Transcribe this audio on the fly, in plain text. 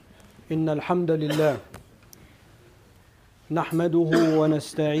إن الحمد لله نحمده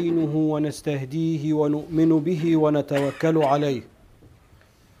ونستعينه ونستهديه ونؤمن به ونتوكل عليه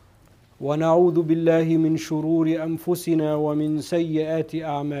ونعوذ بالله من شرور أنفسنا ومن سيئات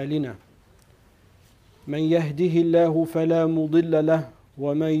أعمالنا من يهده الله فلا مضل له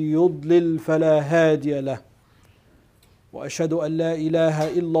ومن يضلل فلا هادي له وأشهد أن لا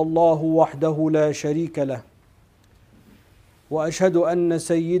إله إلا الله وحده لا شريك له وأشهد أن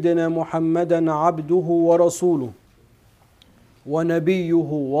سيدنا محمدا عبده ورسوله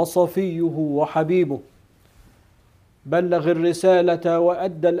ونبيه وصفيه وحبيبه بلغ الرسالة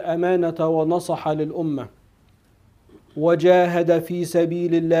وأدى الأمانة ونصح للأمة وجاهد في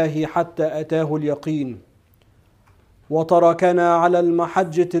سبيل الله حتى أتاه اليقين وتركنا على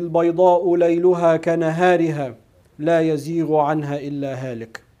المحجة البيضاء ليلها كنهارها لا يزيغ عنها إلا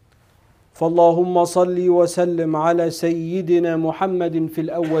هالك فاللهم صل وسلم على سيدنا محمد في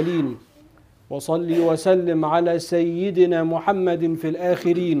الأولين وصل وسلم على سيدنا محمد في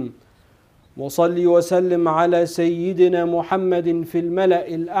الآخرين وصل وسلم على سيدنا محمد في الملأ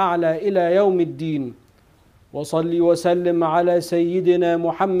الأعلى إلى يوم الدين وصل وسلم على سيدنا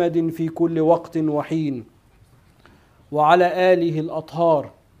محمد في كل وقت وحين وعلى آله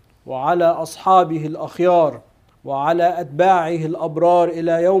الأطهار وعلى أصحابه الأخيار وعلى أتباعه الأبرار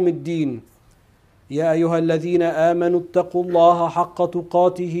إلى يوم الدين يا أيها الذين آمنوا اتقوا الله حق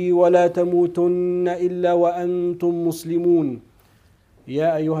تقاته ولا تموتن إلا وأنتم مسلمون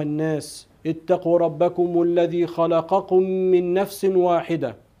يا أيها الناس اتقوا ربكم الذي خلقكم من نفس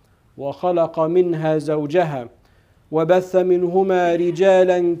واحدة وخلق منها زوجها وبث منهما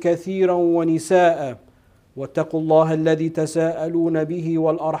رجالا كثيرا ونساء واتقوا الله الذي تساءلون به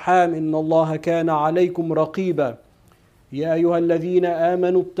والأرحام إن الله كان عليكم رقيبا يا أيها الذين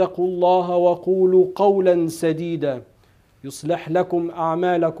آمنوا اتقوا الله وقولوا قولا سديدا يصلح لكم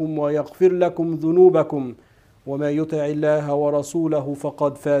أعمالكم ويغفر لكم ذنوبكم وما يطع الله ورسوله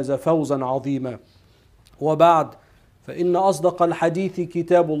فقد فاز فوزا عظيما وبعد فإن أصدق الحديث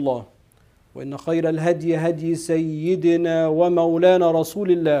كتاب الله وإن خير الهدي هدي سيدنا ومولانا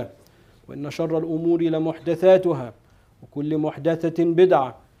رسول الله وإن شر الأمور لمحدثاتها وكل محدثة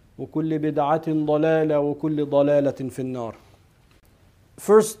بدعة وكل بدعة ضلالة وكل ضلالة في النار.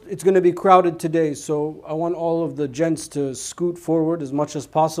 First, it's going to be crowded today, so I want all of the gents to scoot forward as much as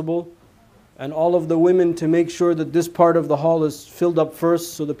possible and all of the women to make sure that this part of the hall is filled up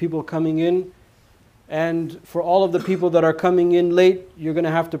first so the people coming in. And for all of the people that are coming in late, you're going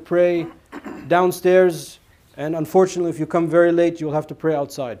to have to pray downstairs, and unfortunately if you come very late you'll have to pray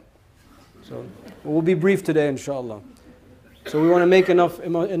outside. So we'll be brief today, inshallah. So we want to make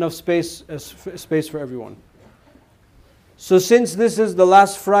enough space for everyone. So since this is the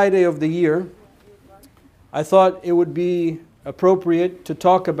last Friday of the year, I thought it would be appropriate to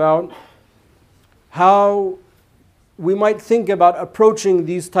talk about how we might think about approaching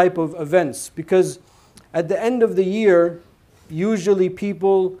these type of events. Because at the end of the year, usually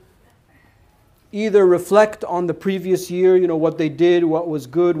people either reflect on the previous year, what they did, what was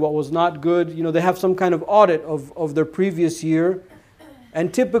good, what was not good. They have some kind of audit of their previous year.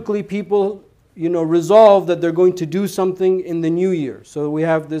 And typically people, resolve that they're going to do something in the new year. So we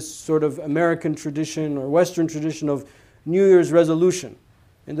have this sort of American tradition or Western tradition of New Year's resolution.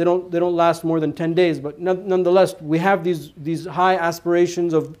 And they don't last more than 10 days. But nonetheless, we have these high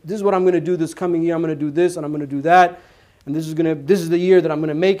aspirations of, this is what I'm going to do this coming year. I'm going to do this and I'm going to do that. And this is the year that I'm going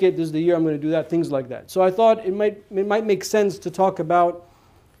to make it. This is the year I'm going to do that. Things like that. So I thought it might make sense to talk about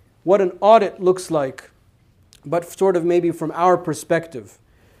what an audit looks like, but sort of maybe from our perspective.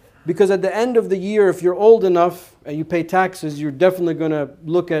 Because at the end of the year, if you're old enough and you pay taxes, you're definitely going to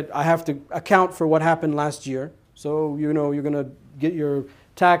look at, I have to account for what happened last year. So you're going to get your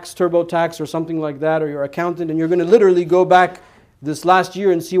tax, TurboTax or something like that, or your accountant, and you're going to literally go back this last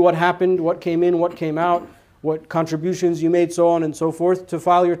year and see what happened, what came in, what came out, what contributions you made, so on and so forth, to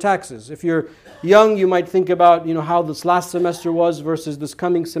file your taxes. If you're young, you might think about how this last semester was versus this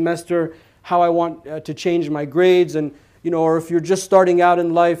coming semester, how I want to change my grades, and or if you're just starting out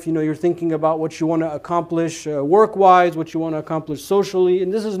in life, you're thinking about what you want to accomplish work-wise, what you want to accomplish socially,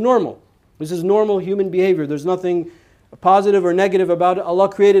 and this is normal. This is normal human behavior. There's nothing positive or negative about it. Allah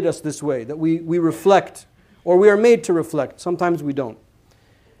created us this way, that we reflect, or we are made to reflect. Sometimes we don't.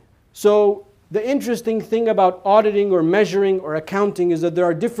 So the interesting thing about auditing or measuring or accounting is that there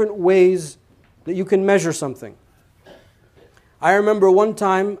are different ways that you can measure something. I remember one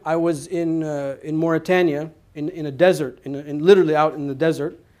time I was in Mauritania, in a desert, literally out in the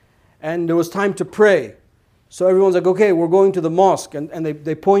desert, and there was time to pray. So everyone's like, okay, we're going to the mosque. And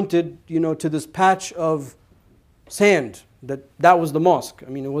they pointed, to this patch of sand. that was the mosque. I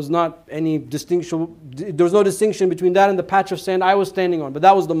mean, it was not any distinction. There was no distinction between that and the patch of sand I was standing on, but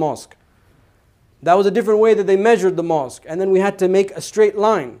that was the mosque. That was a different way that they measured the mosque. And then we had to make a straight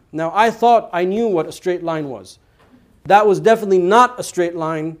line. Now, I thought I knew what a straight line was. That was definitely not a straight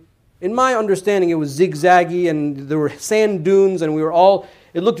line. In my understanding, it was zigzaggy and there were sand dunes and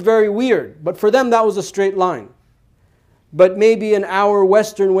it looked very weird. But for them, that was a straight line. But maybe in our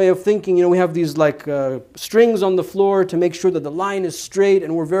Western way of thinking, we have these like strings on the floor to make sure that the line is straight,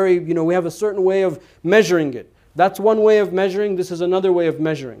 and we have a certain way of measuring it. That's one way of measuring. This is another way of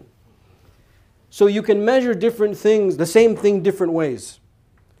measuring. So you can measure different things, the same thing, different ways.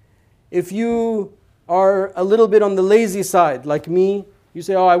 If you are a little bit on the lazy side, like me, you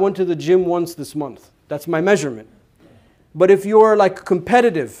say, I went to the gym once this month. That's my measurement. But if you're like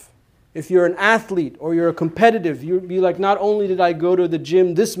competitive, if you're an athlete or you're a competitive, you'd be like, not only did I go to the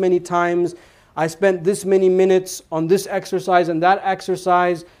gym this many times, I spent this many minutes on this exercise and that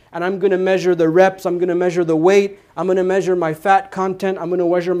exercise, and I'm going to measure the reps, I'm going to measure the weight, I'm going to measure my fat content, I'm going to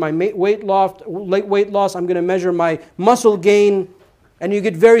measure my weight loss, I'm going to measure my muscle gain, and you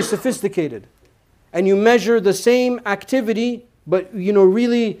get very sophisticated. And you measure the same activity, but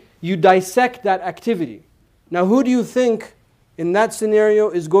really you dissect that activity. Now, who do you think in that scenario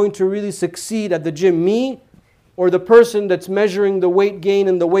is going to really succeed at the gym? Me or the person that's measuring the weight gain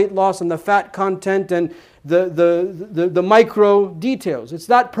and the weight loss and the fat content and the micro details? It's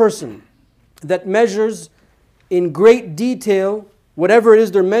that person that measures in great detail whatever it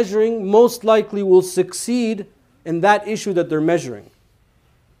is they're measuring, most likely will succeed in that issue that they're measuring.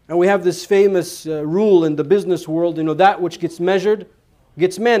 And we have this famous rule in the business world, that which gets measured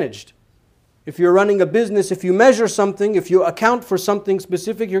gets managed. If you're running a business, if you measure something, if you account for something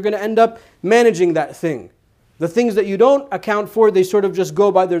specific, you're going to end up managing that thing. The things that you don't account for, they sort of just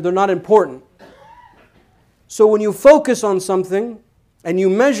go by, they're not important. So when you focus on something and you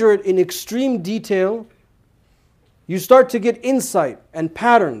measure it in extreme detail, you start to get insight and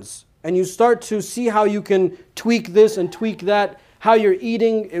patterns, and you start to see how you can tweak this and tweak that, how you're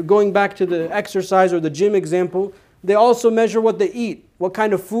eating. Going back to the exercise or the gym example, they also measure what they eat, what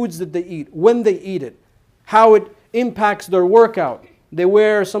kind of foods that they eat, when they eat it, how it impacts their workout. They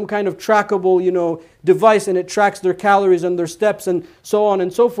wear some kind of trackable, device, and it tracks their calories and their steps and so on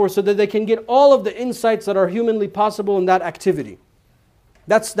and so forth, so that they can get all of the insights that are humanly possible in that activity.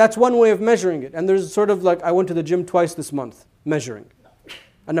 That's one way of measuring it. And there's sort of like, I went to the gym twice this month, measuring,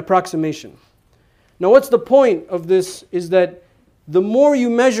 an approximation. Now, what's the point of this is that the more you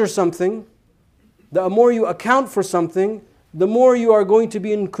measure something, the more you account for something, the more you are going to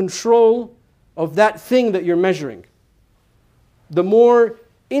be in control of that thing that you're measuring. The more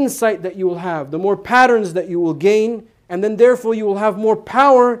insight that you will have, the more patterns that you will gain, and then therefore you will have more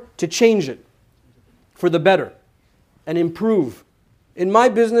power to change it for the better and improve. In my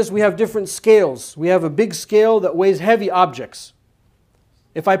business, we have different scales. We have a big scale that weighs heavy objects.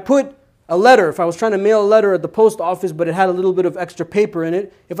 If I put a letter, if I was trying to mail a letter at the post office, but it had a little bit of extra paper in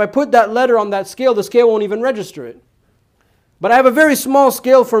it, if I put that letter on that scale, the scale won't even register it. But I have a very small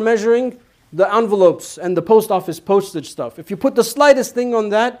scale for measuring the envelopes and the post office postage stuff. If you put the slightest thing on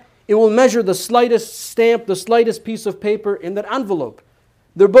that, it will measure the slightest stamp, the slightest piece of paper in that envelope.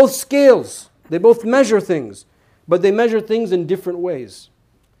 They're both scales. They both measure things, but they measure things in different ways.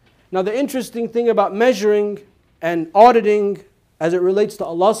 Now, the interesting thing about measuring and auditing as it relates to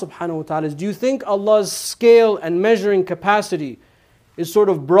Allah subhanahu wa ta'ala is, do you think Allah's scale and measuring capacity is sort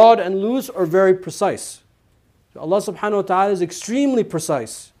of broad and loose or very precise? So Allah subhanahu wa ta'ala is extremely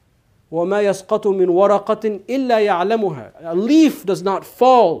precise. وَمَا يَسْقَطُ مِنْ وَرَقَةٍ إِلَّا يَعْلَمُهَا. A leaf does not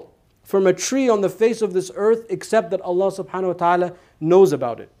fall from a tree on the face of this earth except that Allah subhanahu wa ta'ala knows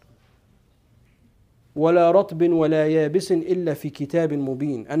about it. وَلَا رَطْبٍ وَلَا يَابِسٍ إِلَّا فِي كِتَابٍ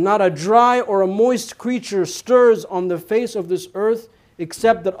مُبِينٍ. And not a dry or a moist creature stirs on the face of this earth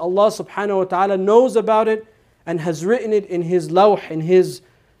except that Allah subhanahu wa ta'ala knows about it and has written it in His lawh, in His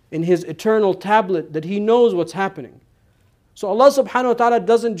eternal tablet, that He knows what's happening. So Allah subhanahu wa ta'ala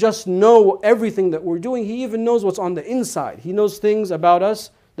doesn't just know everything that we're doing, He even knows what's on the inside. He knows things about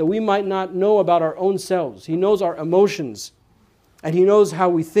us that we might not know about our own selves. He knows our emotions, and He knows how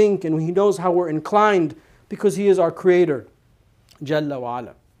we think, and He knows how we're inclined, because He is our Creator, Jalla wa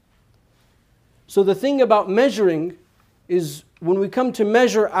ala. So the thing about measuring is, when we come to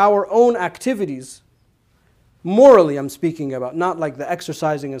measure our own activities, morally I'm speaking about, not like the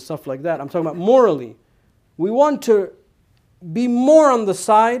exercising and stuff like that, I'm talking about morally, we want to be more on the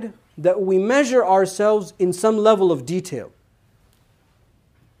side that we measure ourselves in some level of detail.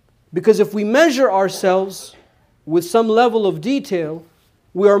 Because if we measure ourselves with some level of detail,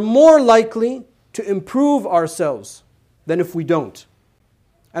 we are more likely to improve ourselves than if we don't.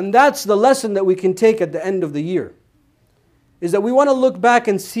 And that's the lesson that we can take at the end of the year, is that we want to look back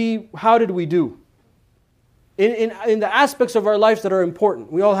and see how did we do in the aspects of our lives that are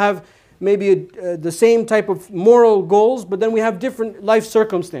important. We all have maybe the same type of moral goals, but then we have different life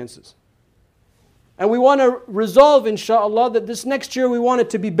circumstances. And we want to resolve, inshallah, that this next year we want it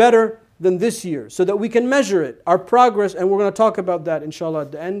to be better than this year, so that we can measure it, our progress, and we're going to talk about that, inshallah,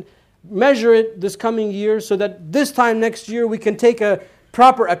 at the end. Measure it this coming year, so that this time next year we can take a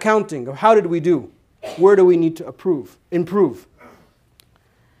proper accounting of how did we do, where do we need to improve.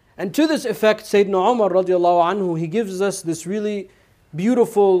 And to this effect, Sayyidina Umar radiallahu anhu, he gives us this really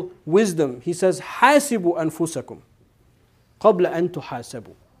beautiful wisdom. He says, حَاسِبُوا أَنفُسَكُمْ قَبْلَ أَن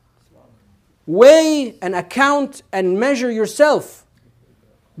تُحَاسَبُوا. Weigh and account and measure yourself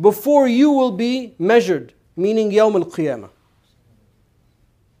before you will be measured, meaning Yawm al-Qiyamah.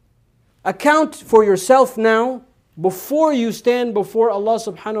 Account for yourself now before you stand before Allah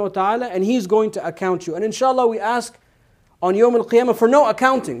subhanahu wa ta'ala, and He's going to account you. And inshallah we ask on Yawm al-Qiyamah for no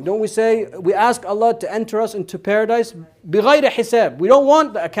accounting. Don't we say, we ask Allah to enter us into paradise بِغَيْرِ حِسَاب. We don't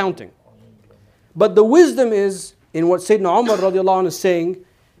want the accounting. But the wisdom is, in what Sayyidina Umar radiallahu anhu is saying,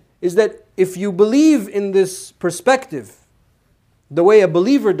 is that if you believe in this perspective, the way a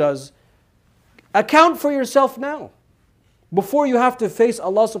believer does, account for yourself now, before you have to face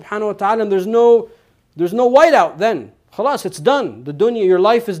Allah subhanahu wa ta'ala, and there's no whiteout then. Khalas, it's done. The dunya, your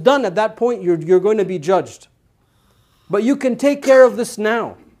life is done. At that point, you're going to be judged. But you can take care of this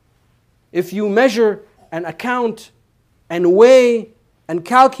now. If you measure and account and weigh and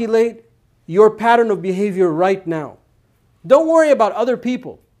calculate your pattern of behavior right now. Don't worry about other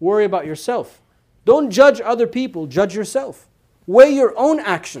people. Worry about yourself. Don't judge other people. Judge yourself. Weigh your own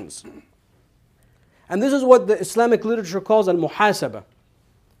actions. And this is what the Islamic literature calls al-Muhasabah.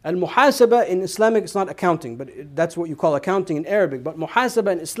 Al-Muhasabah in Islamic, it's not accounting, but that's what you call accounting in Arabic. But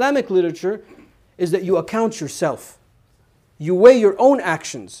Muhasabah in Islamic literature is that you account yourself. You weigh your own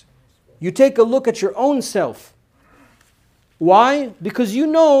actions. You take a look at your own self. Why? Because you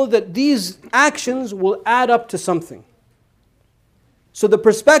know that these actions will add up to something. So the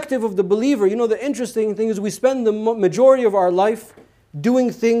perspective of the believer, the interesting thing is we spend the majority of our life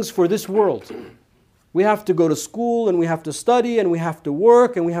doing things for this world. We have to go to school and we have to study and we have to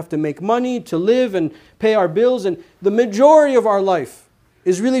work and we have to make money to live and pay our bills. And the majority of our life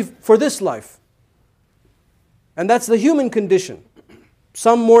is really for this life. And that's the human condition.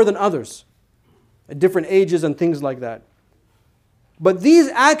 Some more than others, at different ages and things like that. But these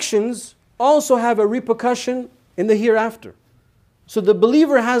actions also have a repercussion in the hereafter. So the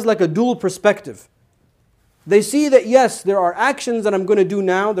believer has like a dual perspective. They see that yes, there are actions that I'm going to do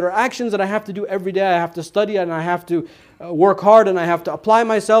now. There are actions that I have to do every day. I have to study and I have to work hard and I have to apply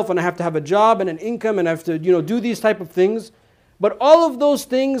myself and I have to have a job and an income and I have to do these type of things. But all of those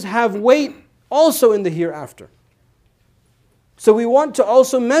things have weight also in the hereafter. So we want to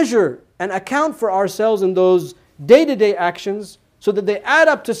also measure and account for ourselves in those day-to-day actions so that they add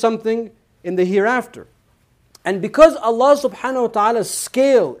up to something in the hereafter. And because Allah subhanahu wa ta'ala's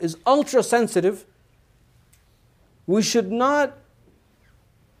scale is ultra sensitive, we should not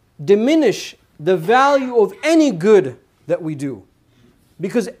diminish the value of any good that we do.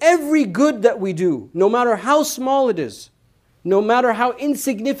 Because every good that we do, no matter how small it is, no matter how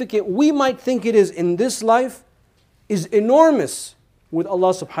insignificant we might think it is in this life, is enormous with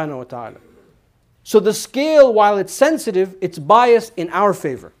Allah subhanahu wa ta'ala. So the scale, while it's sensitive, it's biased in our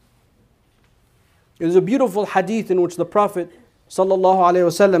favor. There's a beautiful hadith in which the Prophet sallallahu alaihi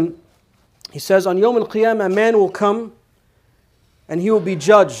wasallam, he says, on Yawm al-Qiyamah, a man will come and he will be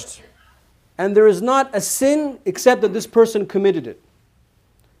judged. And there is not a sin except that this person committed it.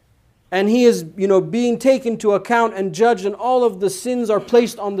 And he is, being taken to account and judged, and all of the sins are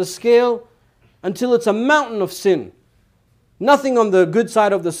placed on the scale until it's a mountain of sin. Nothing on the good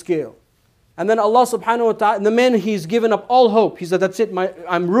side of the scale. And then Allah subhanahu wa ta'ala, the man, he's given up all hope. He said, that's it,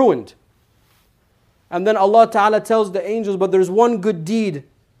 I'm ruined. And then Allah ta'ala tells the angels, but there's one good deed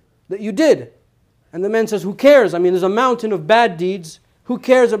that you did. And the man says, who cares? There's a mountain of bad deeds. Who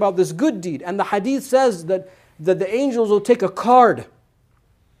cares about this good deed? And the hadith says that the angels will take a card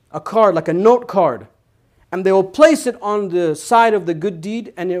like a note card, and they will place it on the side of the good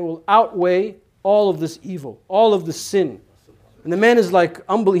deed, and it will outweigh all of this evil, all of this sin. And the man is like,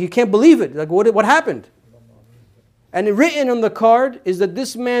 he can't believe it. Like, what happened? And written on the card is that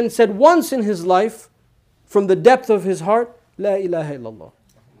this man said once in his life, from the depth of his heart, La ilaha illallah.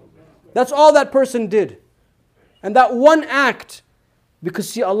 That's all that person did. And that one act, because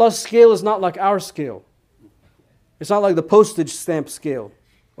see, Allah's scale is not like our scale. It's not like the postage stamp scale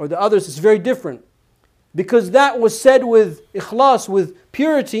or the others. It's very different. because that was said with ikhlas, with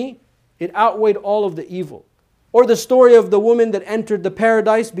purity, it outweighed all of the evil. Or the story of the woman that entered the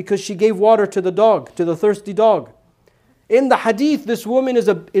paradise because she gave water to the dog, to the thirsty dog. In the hadith, this woman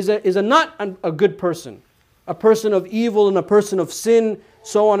is not a good person, a person of evil and a person of sin,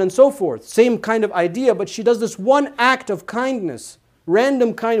 so on and so forth. Same kind of idea, but she does this one act of kindness,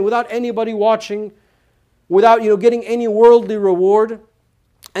 random kind, without anybody watching, without getting any worldly reward.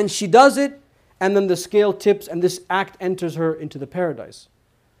 And she does it, and then the scale tips, and this act enters her into the paradise.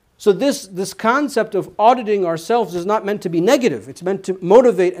 So this concept of auditing ourselves is not meant to be negative. It's meant to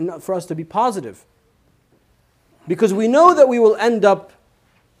motivate and for us to be positive. Because we know that we will end up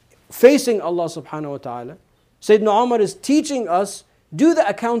facing Allah subhanahu wa ta'ala. Sayyidina Umar is teaching us, do the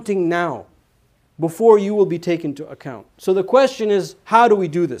accounting now, before you will be taken to account. So the question is, how do we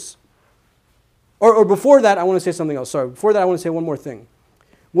do this? Or before that, I want to say something else. Sorry, before that I want to say one more thing.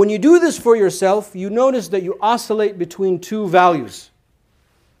 When you do this for yourself, you notice that you oscillate between two values.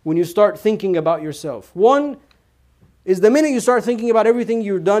 When you start thinking about yourself. One is the minute you start thinking about everything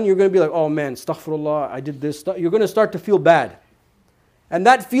you've done, you're going to be like, oh man, astaghfirullah, I did this. You're going to start to feel bad. And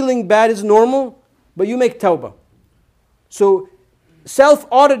that feeling bad is normal, but you make tawbah. So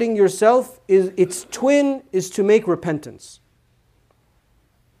self-auditing yourself, its twin is to make repentance.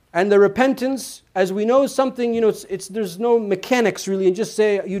 And the repentance, as we know, is something, there's no mechanics really, and just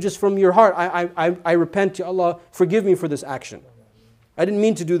say, you just from your heart, I repent to Allah, forgive me for this action. I didn't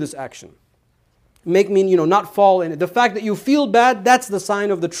mean to do this action. Make me, not fall in it. The fact that you feel bad, that's the sign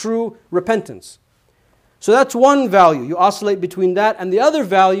of the true repentance. So that's one value. You oscillate between that. And the other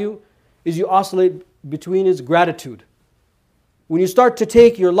value is you oscillate between is gratitude. When you start to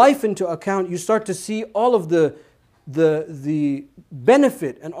take your life into account, you start to see all of the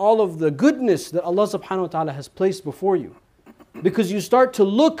benefit and all of the goodness that Allah subhanahu wa ta'ala has placed before you. Because you start to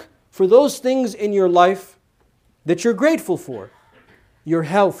look for those things in your life that you're grateful for. Your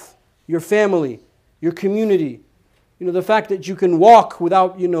health, your family, your community, the fact that you can walk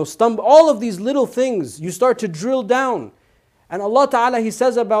without, stumble, all of these little things, you start to drill down. And Allah Ta'ala, He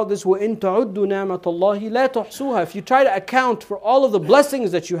says about this, وَإِن تَعُدُّ نَعْمَةَ اللَّهِ لَا تُحْصُوهَا. If you try to account for all of the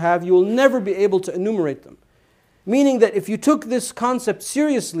blessings that you have, you will never be able to enumerate them. Meaning that if you took this concept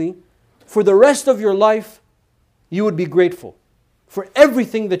seriously, for the rest of your life, you would be grateful for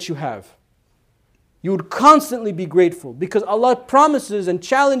everything that you have. You would constantly be grateful because Allah promises and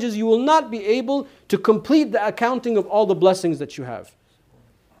challenges you will not be able to complete the accounting of all the blessings that you have.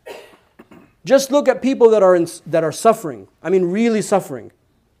 Just look at people that are suffering. I mean really suffering.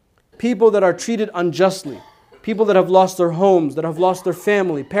 People that are treated unjustly. People that have lost their homes, that have lost their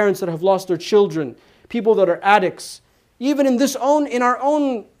family. Parents that have lost their children. People that are addicts. Even in our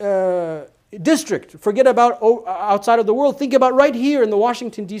own district. Forget about outside of the world. Think about right here in the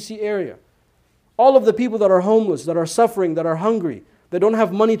Washington D.C. area. All of the people that are homeless, that are suffering, that are hungry, that don't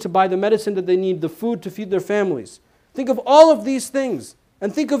have money to buy the medicine that they need, the food to feed their families. Think of all of these things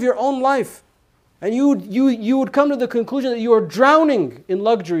and think of your own life. And you would come to the conclusion that you are drowning in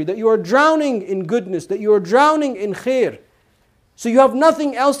luxury, that you are drowning in goodness, that you are drowning in khair. So you have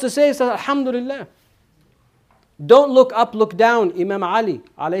nothing else to say except alhamdulillah. Don't look up, look down. Imam Ali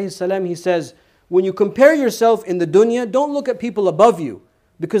alayhi salam, he says, when you compare yourself in the dunya, don't look at people above you,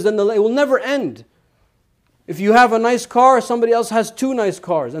 because then it will never end. If you have a nice car, somebody else has 2 nice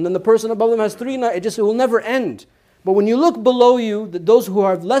cars, and then the person above them has 3 nice, it will never end. But when you look below you, those who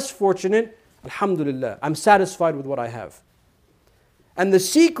are less fortunate, alhamdulillah, I'm satisfied with what I have. And the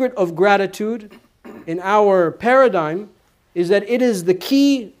secret of gratitude in our paradigm is that it is the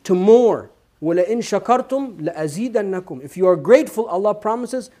key to more. وَلَئِن شَكَرْتُمْ لَأَزِيدَنَّكُمْ. If you are grateful, Allah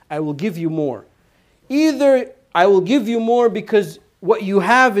promises, I will give you more. Either I will give you more because what you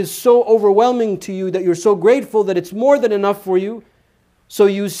have is so overwhelming to you that you're so grateful that it's more than enough for you. So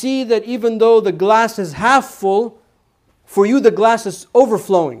you see that even though the glass is half full, for you the glass is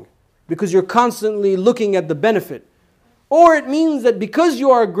overflowing because you're constantly looking at the benefit. Or it means that because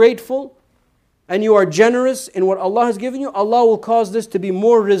you are grateful and you are generous in what Allah has given you, Allah will cause this to be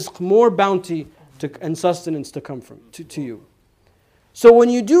more rizq, more bounty and sustenance to come to you. So when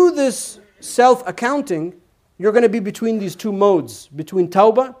you do this self-accounting, you're going to be between these two modes, between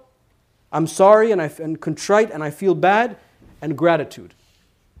tawbah, I'm sorry and contrite and I feel bad, and gratitude.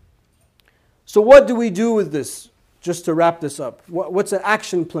 So what do we do with this? Just to wrap this up, what's an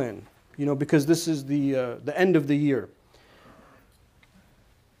action plan? Because this is the end of the year.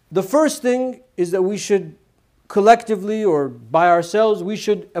 The first thing is that we should collectively or by ourselves, we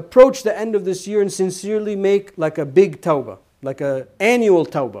should approach the end of this year and sincerely make like a big tawbah, like an annual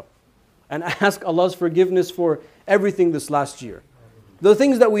tawbah, and ask Allah's forgiveness for everything this last year. The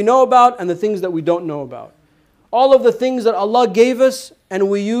things that we know about and the things that we don't know about. All of the things that Allah gave us and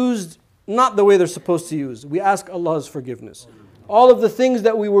we used not the way they're supposed to use. We ask Allah's forgiveness. All of the things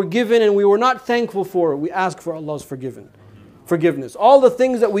that we were given and we were not thankful for, we ask for Allah's forgiveness. All the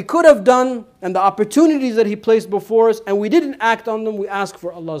things that we could have done and the opportunities that He placed before us and we didn't act on them, we ask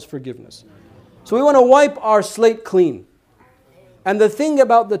for Allah's forgiveness. So we want to wipe our slate clean. And the thing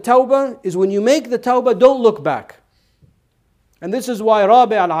about the tawbah is when you make the tawbah, don't look back. And this is why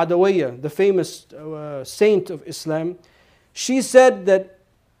Rabi' al-Adawiyya, the famous saint of Islam, she said that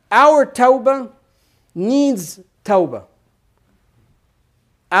our tawbah needs tawbah.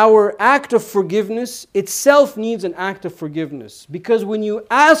 Our act of forgiveness itself needs an act of forgiveness. Because when you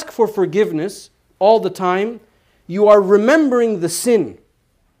ask for forgiveness all the time, you are remembering the sin.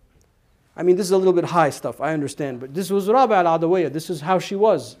 I mean, this is a little bit high stuff, I understand. But this was Rabi' al-Adawiyya. This is how she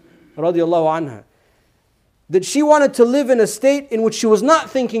was, radiallahu anha. That she wanted to live in a state in which she was not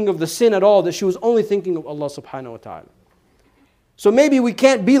thinking of the sin at all, that she was only thinking of Allah subhanahu wa ta'ala. So maybe we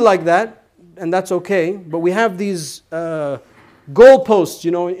can't be like that, and that's okay. But we have these goalposts,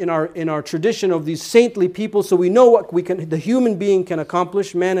 in our tradition of these saintly people, so we know what the human being can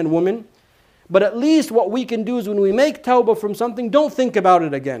accomplish, man and woman. But at least what we can do is when we make tawbah from something, don't think about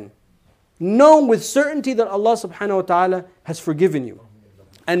it again. Know with certainty that Allah subhanahu wa ta'ala has forgiven you.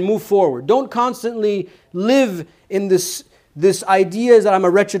 And move forward. Don't constantly live in this idea that I'm a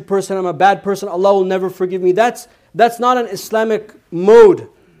wretched person, I'm a bad person, Allah will never forgive me. That's not an Islamic mode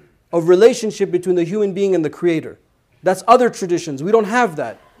of relationship between the human being and the Creator. That's other traditions. We don't have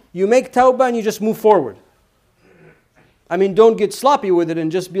that. You make tawbah and you just move forward. I mean, don't get sloppy with it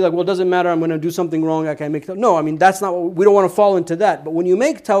and just be like, well, it doesn't matter, I'm going to do something wrong, I can't make tawbah. No, I mean, that's not we don't want to fall into that. But when you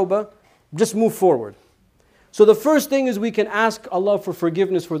make tawbah, just move forward. So the first thing is we can ask Allah for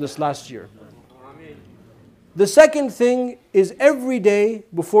forgiveness for this last year. The second thing is every day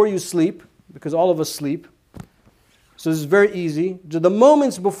before you sleep, because all of us sleep, so this is very easy. The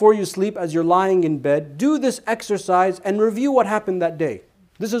moments before you sleep as you're lying in bed, do this exercise and review what happened that day.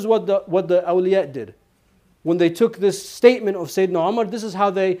 This is what the awliya did. When they took this statement of Sayyidina Umar, this is how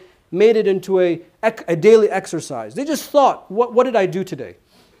they made it into a daily exercise. They just thought, what did I do today?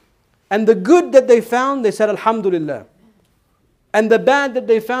 And the good that they found, they said, Alhamdulillah. And the bad that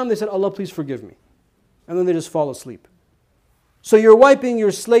they found, they said, Allah, please forgive me. And then they just fall asleep. So you're wiping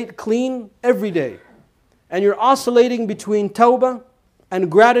your slate clean every day. And you're oscillating between tawbah and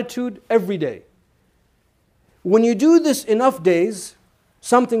gratitude every day. When you do this enough days,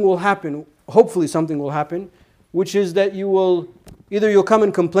 something will happen, hopefully something will happen, which is that you'll come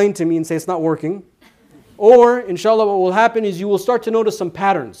and complain to me and say it's not working, or inshallah what will happen is you will start to notice some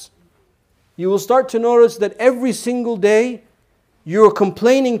patterns. You will start to notice that every single day you're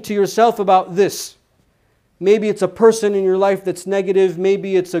complaining to yourself about this. Maybe it's a person in your life that's negative.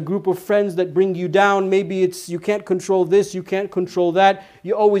 Maybe it's a group of friends that bring you down. Maybe it's you can't control this, you can't control that.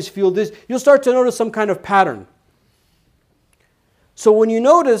 You always feel this. You'll start to notice some kind of pattern. So when you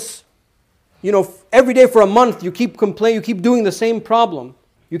notice, every day for a month you keep complaining, you keep doing the same problem.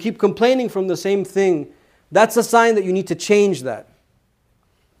 You keep complaining from the same thing. That's a sign that you need to change that.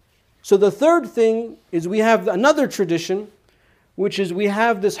 So the third thing is we have another tradition, which is we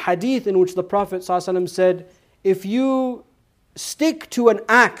have this hadith in which the Prophet ﷺ said, if you stick to an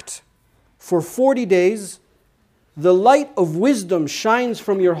act for 40 days, the light of wisdom shines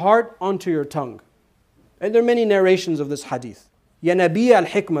from your heart onto your tongue. And there are many narrations of this hadith. Ya Nabi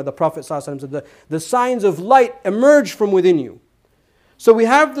al-Hikmah, the Prophet ﷺ said, the signs of light emerge from within you. So we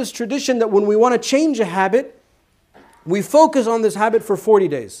have this tradition that when we want to change a habit, we focus on this habit for 40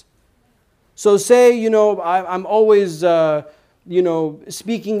 days. So say, I'm always,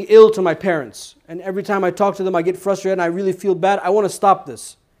 speaking ill to my parents. And every time I talk to them, I get frustrated and I really feel bad. I want to stop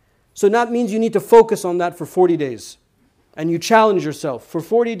this. So that means you need to focus on that for 40 days. And you challenge yourself for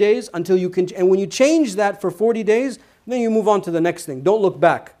 40 days until you can. And when you change that for 40 days, then you move on to the next thing. Don't look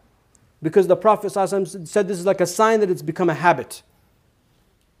back. Because the Prophet ﷺ said this is like a sign that it's become a habit.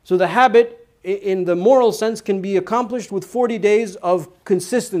 So the habit, in the moral sense, can be accomplished with 40 days of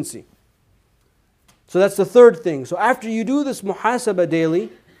consistency. So that's the third thing. So after you do this muhasabah daily,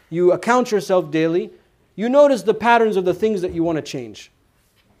 you account yourself daily, you notice the patterns of the things that you want to change.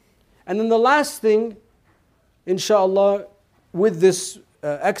 And then the last thing, inshallah, with this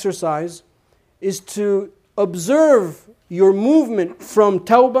exercise, is to observe your movement from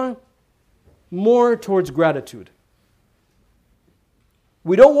tawbah more towards gratitude.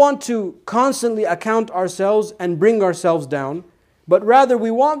 We don't want to constantly account ourselves and bring ourselves down, but rather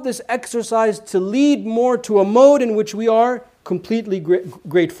we want this exercise to lead more to a mode in which we are completely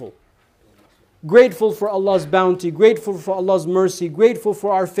grateful. grateful for Allah's bounty, grateful for Allah's mercy, grateful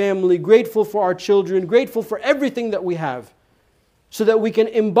for our family, grateful for our children, grateful for everything that we have, so that we can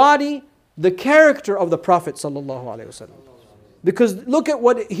embody the character of the Prophet ﷺ. Because look at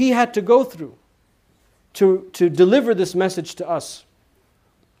what he had to go through to deliver this message to us.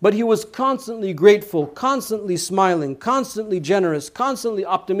 But he was constantly grateful, constantly smiling, constantly generous, constantly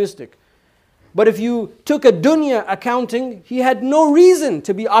optimistic. But if you took a dunya accounting, he had no reason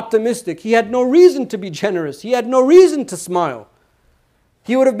to be optimistic. He had no reason to be generous. He had no reason to smile.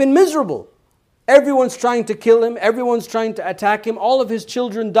 He would have been miserable. Everyone's trying to kill him. Everyone's trying to attack him. All of his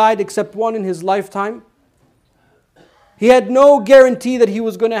children died except one in his lifetime. He had no guarantee that he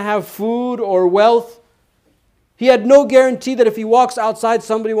was going to have food or wealth. He had no guarantee that if he walks outside,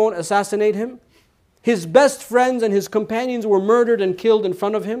 somebody won't assassinate him. His best friends and his companions were murdered and killed in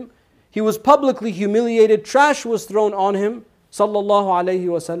front of him. He was publicly humiliated. Trash was thrown on him. Sallallahu alayhi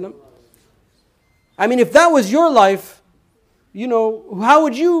wasallam. I mean, if that was your life, how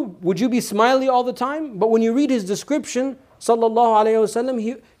would you be smiley all the time? But when you read his description, sallallahu alayhi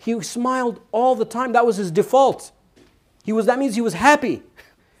wasallam, he smiled all the time. That was his default. That means he was happy.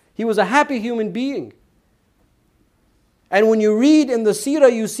 He was a happy human being. And when you read in the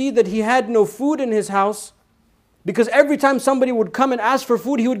seerah, you see that he had no food in his house, because every time somebody would come and ask for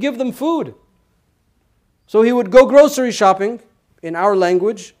food, he would give them food. So he would go grocery shopping, in our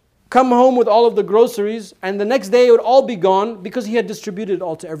language, come home with all of the groceries, and the next day it would all be gone because he had distributed it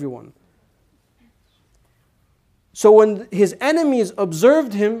all to everyone. So when his enemies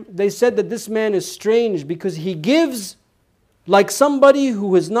observed him, they said that this man is strange because he gives like somebody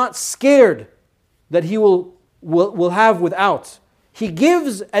who is not scared that he will have without. He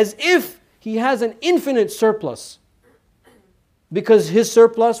gives as if he has an infinite surplus, because his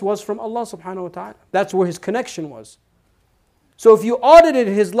surplus was from Allah subhanahu wa ta'ala. That's where his connection was. So if you audited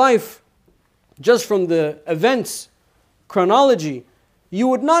his life just from the events chronology, you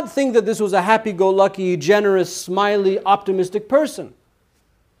would not think that this was a happy-go-lucky, generous, smiley, optimistic person.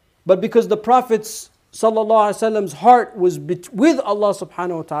 But because the Prophet's sallallahu alaihi wasallam's heart was with Allah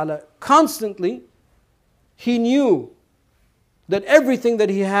subhanahu wa ta'ala constantly, he knew that everything that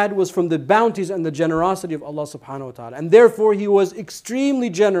he had was from the bounties and the generosity of Allah subhanahu wa ta'ala. And therefore he was extremely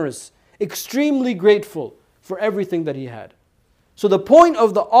generous, extremely grateful for everything that he had. So the point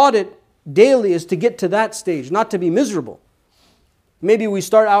of the audit daily is to get to that stage, not to be miserable. Maybe we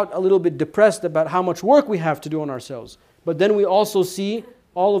start out a little bit depressed about how much work we have to do on ourselves, but then we also see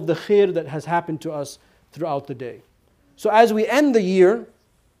all of the khair that has happened to us throughout the day. So as we end the year,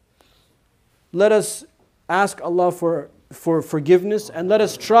 let us ask Allah for forgiveness, and let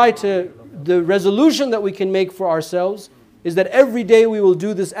us try the resolution that we can make for ourselves is that every day we will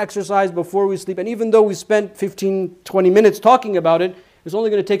do this exercise before we sleep. And even though we spent 15-20 minutes talking about it, it's only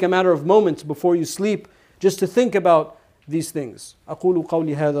going to take a matter of moments before you sleep just to think about these things. أقول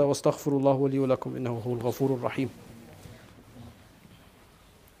قولي هذا واستغفر الله لي ولكم إنه هو الغفور الرحيم.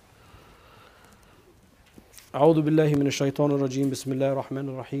 أعوذ بالله من الشيطان الرجيم. بسم الله الرحمن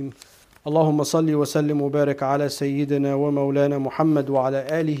الرحيم. اللهم صل وسلم وبارك على سيدنا ومولانا محمد وعلى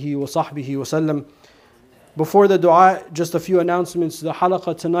آله وصحبه وسلم. Before the dua, just a few announcements. The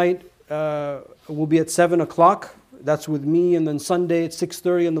halaqah tonight will be at 7 o'clock. That's with me. And then Sunday at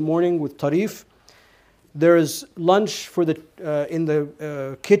 6:30 in the morning with Tarif. There is lunch for in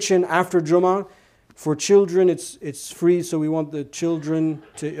the kitchen after Jumu'ah. For children, it's free, so we want the children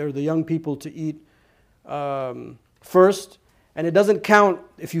or the young people to eat first. And it doesn't count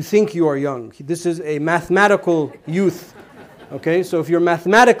if you think you are young. This is a mathematical youth. Okay, so if you're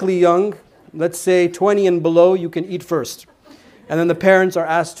mathematically young, let's say 20 and below, you can eat first. And then the parents are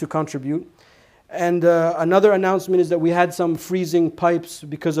asked to contribute. And another announcement is that we had some freezing pipes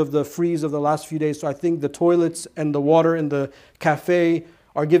because of the freeze of the last few days. So I think the toilets and the water in the cafe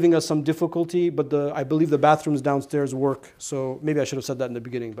are giving us some difficulty, but I believe the bathrooms downstairs work. So maybe I should have said that in the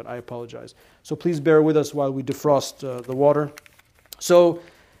beginning, but I apologize. So please bear with us while we defrost the water. So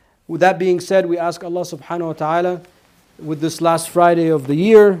with that being said, we ask Allah subhanahu wa ta'ala, with this last Friday of the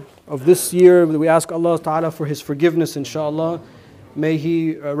year, of this year, we ask Allah ta'ala for His forgiveness, inshallah. May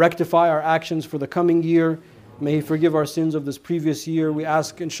He rectify our actions for the coming year. May He forgive our sins of this previous year. We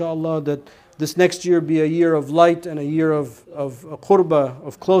ask, inshallah, that this next year be a year of light and a year of qurbah,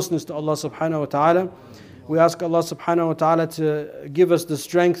 of closeness to Allah subhanahu wa ta'ala. We ask Allah subhanahu wa ta'ala to give us the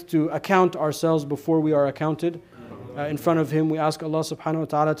strength to account ourselves before we are accounted in front of Him. We ask Allah subhanahu wa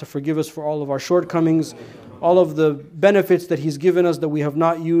ta'ala to forgive us for all of our shortcomings, all of the benefits that He's given us that we have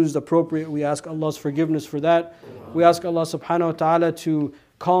not used appropriately. We ask Allah's forgiveness for that. We ask Allah subhanahu wa ta'ala to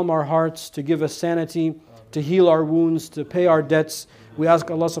calm our hearts, to give us sanity, to heal our wounds, to pay our debts. We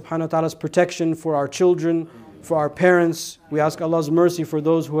ask Allah subhanahu wa ta'ala's protection for our children, for our parents. We ask Allah's mercy for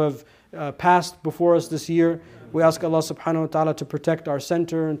those who have passed before us this year. We ask Allah subhanahu wa ta'ala to protect our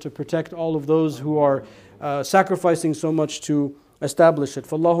center and to protect all of those who are sacrificing so much to establish it.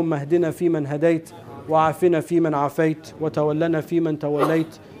 فَاللَّهُمَّ اهْدِنَا فِي مَنْ هَدَيْتَ وَعَافِنَا فِي مَنْ عَافَيْتَ وَتَوَلَّنَا فِي مَنْ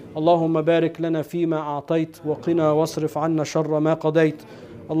تَوَلَّيْتَ اللهم بارك لنا فيما أعطيت وقنا واصرف عنا شر ما قضيت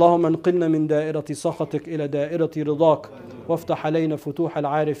اللهم انقلنا من دائرة سخطك إلى دائرة رضاك وافتح علينا فتوح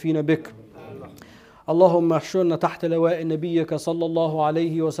العارفين بك اللهم احشرنا تحت لواء نبيك صلى الله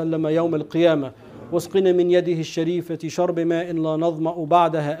عليه وسلم يوم القيامة واسقنا من يده الشريفة شرب ماء لا نظمأ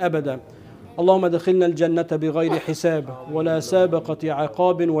بعدها أبدا اللهم ادخلنا الجنة بغير حساب ولا سابقة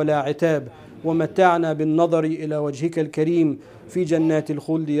عقاب ولا عتاب ومتعنا بالنظر إلى وجهك الكريم في جنات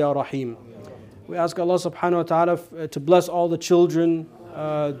الخلد يا رحيم. We ask Allah subhanahu wa ta'ala to bless all the children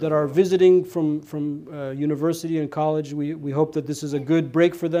that are visiting from university and college. We hope that this is a good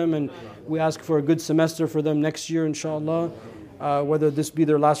break for them, and we ask for a good semester for them next year, inshallah. Whether this be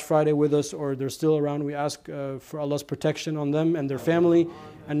their last Friday with us or they're still around, we ask for Allah's protection on them and their family,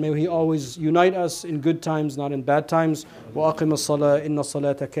 and may He always unite us in good times, not in bad times. وَأَقِمِ الصَّلَاةَ إِنَّ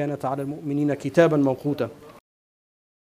الصَّلَاةَ كَانَتْ عَلَى الْمُؤْمِنِينَ كِتَابًا مَوْقُوتًا.